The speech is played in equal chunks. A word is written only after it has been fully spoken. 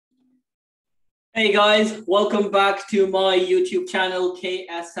Hey guys, welcome back to my YouTube channel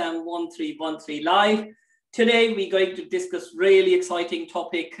KSM1313 Live. Today we're going to discuss really exciting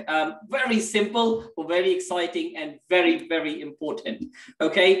topic, very simple, but very exciting and very, very important.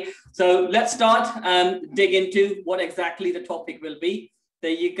 Okay, so let's start dig into what exactly the topic will be.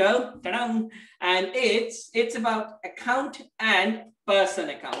 There you go. Ta-da! And it's about account and person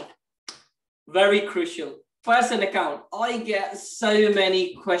account. Very crucial. Person account. I get so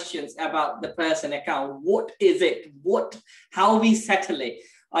many questions about the person account. What is it? How we settle it?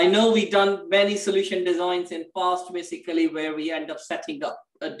 I know we've done many solution designs in past, basically, where we end up setting up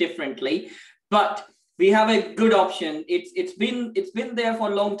differently, but we have a good option. It's been there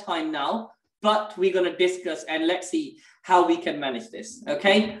for a long time now, but we're going to discuss and let's see how we can manage this.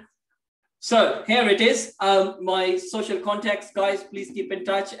 Okay. So here it is, my social contacts, guys. Please keep in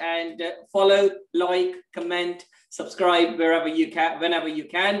touch and follow, like, comment, subscribe wherever you can, whenever you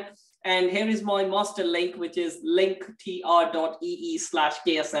can. And here is my master link, which is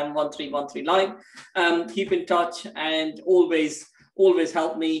linktr.ee/ksm1313 live. Keep in touch and always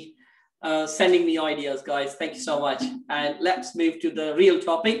help me sending me ideas, guys. Thank you so much. And let's move to the real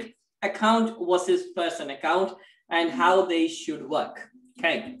topic: account versus person account and how they should work.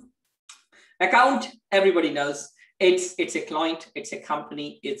 Okay. Account, everybody knows, it's a client, it's a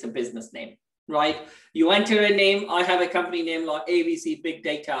company, it's a business name, right? You enter a name. I have a company name like ABC Big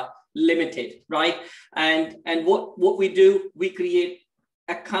Data Limited, right? And what we do, we create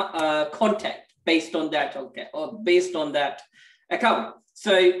a contact based on that, okay, or based on that account.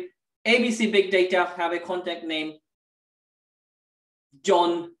 So ABC Big Data have a contact name,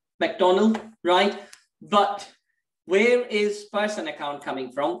 John McDonald, right? But where is person account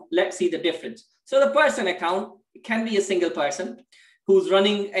coming from? Let's see the difference. So the person account can be a single person who's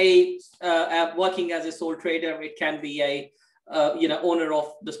running working as a sole trader. It can be a owner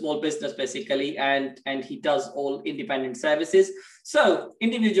of the small business, basically, and he does all independent services. So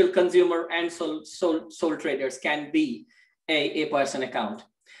individual consumer and sole traders can be a person account.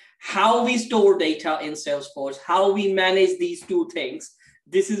 How we store data in Salesforce, how we manage these two things,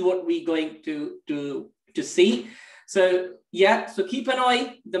 this is what we're going to see. So yeah, so keep an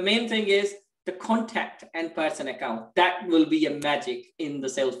eye. The main thing is the contact and person account. That will be a magic in the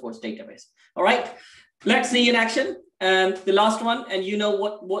Salesforce database. All right, let's see in action. The last one, and you know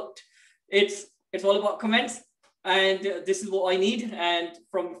what it's all about comments. And this is what I need. And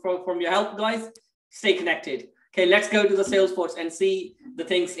from your help, guys, stay connected. Okay, let's go to the Salesforce and see the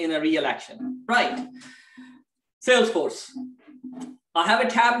things in a real action. Right, Salesforce. I have a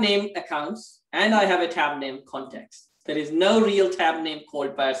tab named accounts and I have a tab named contacts. There is no real tab name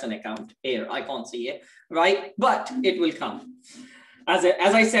called person account here. I can't see it, right? But it will come. As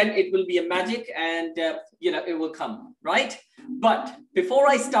I said, it will be a magic and it will come, right? But before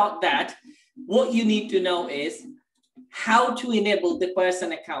I start that, what you need to know is how to enable the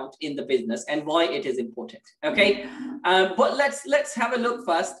person account in the business and why it is important, okay? But let's have a look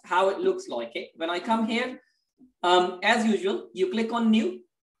first how it looks like it. When I come here, as usual, you click on new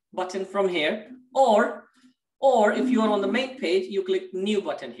button from here, or if you are on the main page, you click new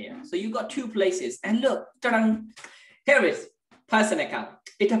button here. So you got two places and look, here is person account.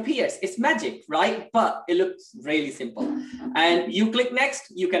 It appears, it's magic, right? But it looks really simple. And you click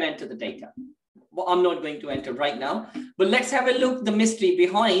next, you can enter the data. Well, I'm not going to enter right now, but let's have a look the mystery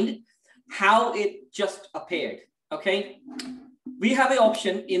behind how it just appeared, okay? We have an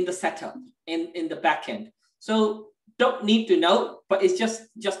option in the setup, in the backend. So don't need to know, but it's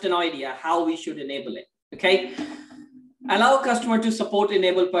just an idea how we should enable it, okay? Allow customer to support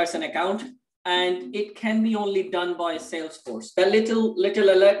enable person account, and it can be only done by Salesforce. A little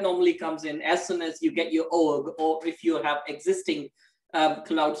alert normally comes in as soon as you get your org, or if you have existing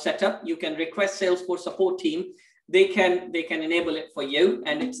cloud setup, you can request Salesforce support team. They can enable it for you,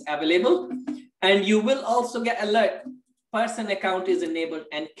 and it's available. And you will also get alert person account is enabled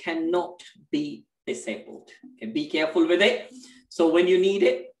and cannot be disabled. Okay, be careful with it. So when you need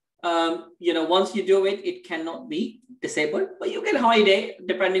it, once you do it, it cannot be disabled, but you can hide it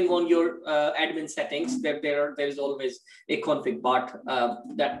depending on your admin settings. There is always a config part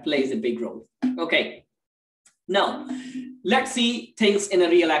that plays a big role. Okay, now let's see things in a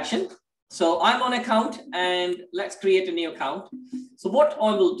real action. So I'm on account and let's create a new account. So what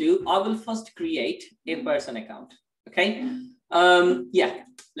I will do, I will first create a person account. Okay, yeah,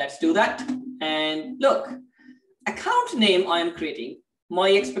 let's do that. And look, account name I am creating,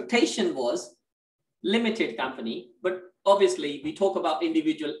 my expectation was limited company, but obviously we talk about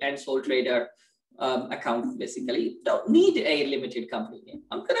individual and sole trader account, basically. Don't need a limited company name.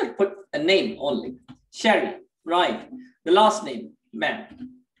 I'm gonna put a name only, Sherry, right? The last name, man.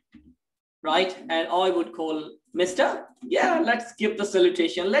 right? And I would call Mr. Yeah, let's give the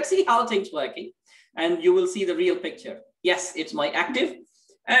salutation. Let's see how things working. And you will see the real picture. Yes, it's my active.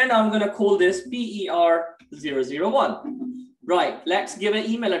 And I'm going to call this PER001. Right, let's give an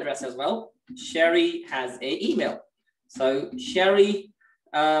email address as well. Sherry has an email. So Sherry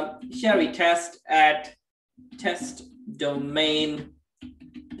test at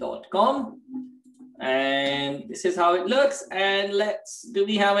testdomain.com. And this is how it looks. And do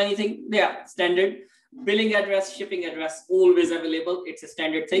we have anything? Yeah, standard billing address, shipping address, always available. It's a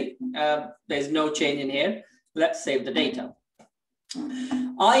standard thing. There's no change in here. Let's save the data.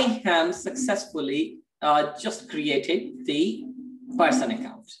 I have successfully just created the person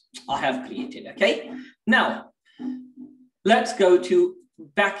account. I have created, okay? Now, let's go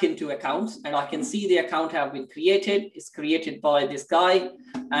back into accounts, and I can see the account have been created. It's created by this guy.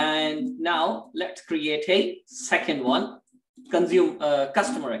 And now let's create a second one,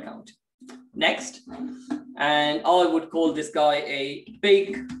 customer account. Next, and I would call this guy a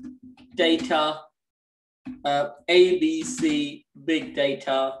big data, ABC Big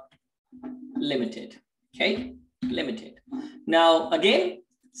Data Limited, okay, limited. Now, again,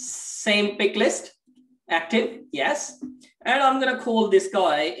 same pick list, active, yes. And I'm gonna call this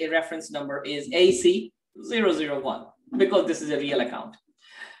guy, a reference number is AC001, because this is a real account.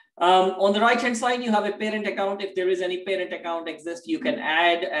 On the right-hand side, you have a parent account. If there is any parent account exists, you can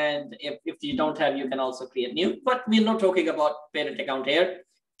add. And if you don't have, you can also create new. But we're not talking about parent account here,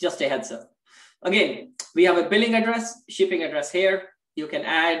 just a heads up. Again, we have a billing address, shipping address here. You can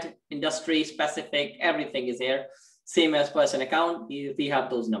add industry specific, everything is here. Same as person account, we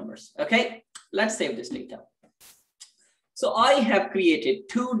have those numbers. Okay, let's save this data. So I have created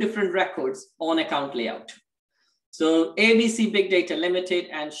 2 different records on account layout. So ABC Big Data Limited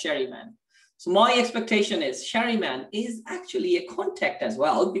and Sherryman. So my expectation is Sherryman is actually a contact as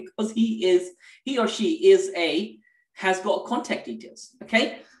well, because he or she has got contact details.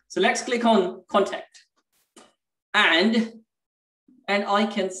 Okay, so let's click on contact, and I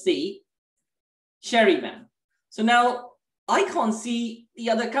can see Sherryman. So now I can't see the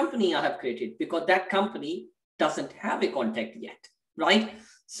other company I have created because that company doesn't have a contact yet, right?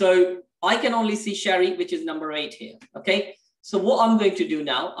 So I can only see Sherry, which is number 8 here, okay? So what I'm going to do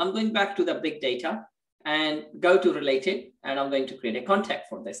now, I'm going back to the big data and go to related, and I'm going to create a contact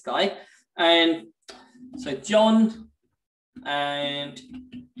for this guy. And so John and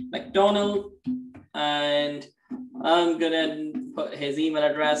McDonald, and I'm gonna put his email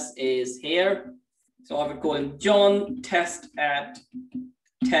address is here. So I would call him John test at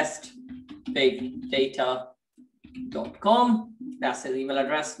testbigdata.com. That's his email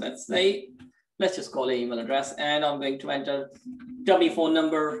address. Let's just call it email address, and I'm going to enter dummy phone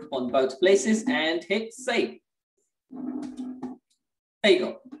number on both places and hit save. There you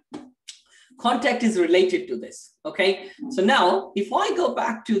go. Contact is related to this. Okay. So now if I go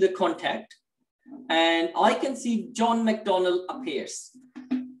back to the contact and I can see John McDonald appears.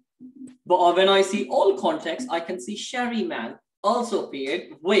 But when I see all contacts, I can see Sherryman also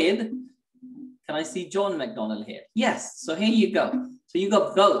appeared with, can I see John McDonald here? Yes, so here you go. So you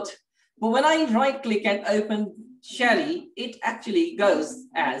got both. But when I right click and open Sherry, it actually goes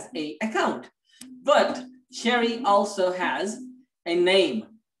as an account. But Sherry also has a name,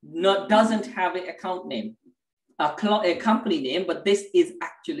 doesn't have an account name, a company name, but this is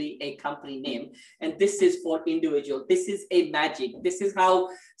actually a company name. And this is for individual. This is a magic. This is how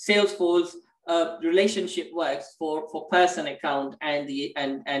Salesforce relationship works for person account and the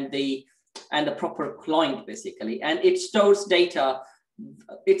proper client basically. And it stores data.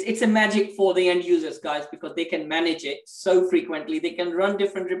 It's a magic for the end users, guys, because they can manage it so frequently. They can run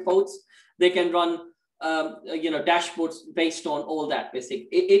different reports. They can run dashboards based on all that basic.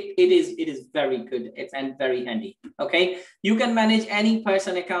 It is very good. And very handy. Okay, you can manage any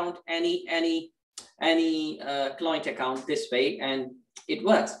person account, any client account this way, and it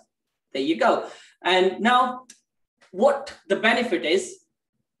works. There you go. And now what the benefit is,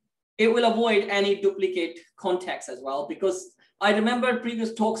 it will avoid any duplicate contacts as well, because I remember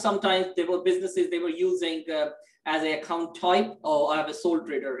previous talks, sometimes there were businesses they were using as an account type, or I have a sole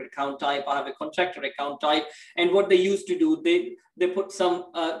trader account type, I have a contractor account type. And what they used to do, they put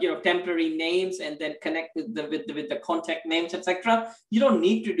some temporary names and then connect with the contact names, etc. You don't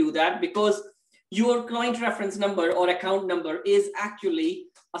need to do that, because your client reference number or account number is actually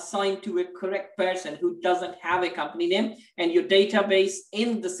assigned to a correct person who doesn't have a company name, and your database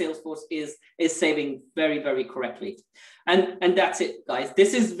in the Salesforce is saving very, very correctly. And that's it, guys.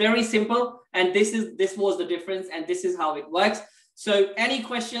 This is very simple, and this was the difference, and this is how it works. So any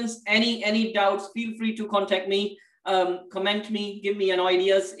questions, any doubts, feel free to contact me. comment me, give me an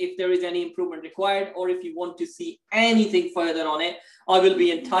ideas if there is any improvement required, or if you want to see anything further on it, I will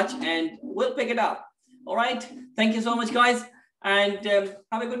be in touch and we'll pick it up. All right. Thank you so much, guys. And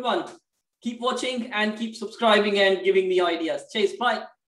have a good one. Keep watching and keep subscribing and giving me ideas. Cheers. Bye.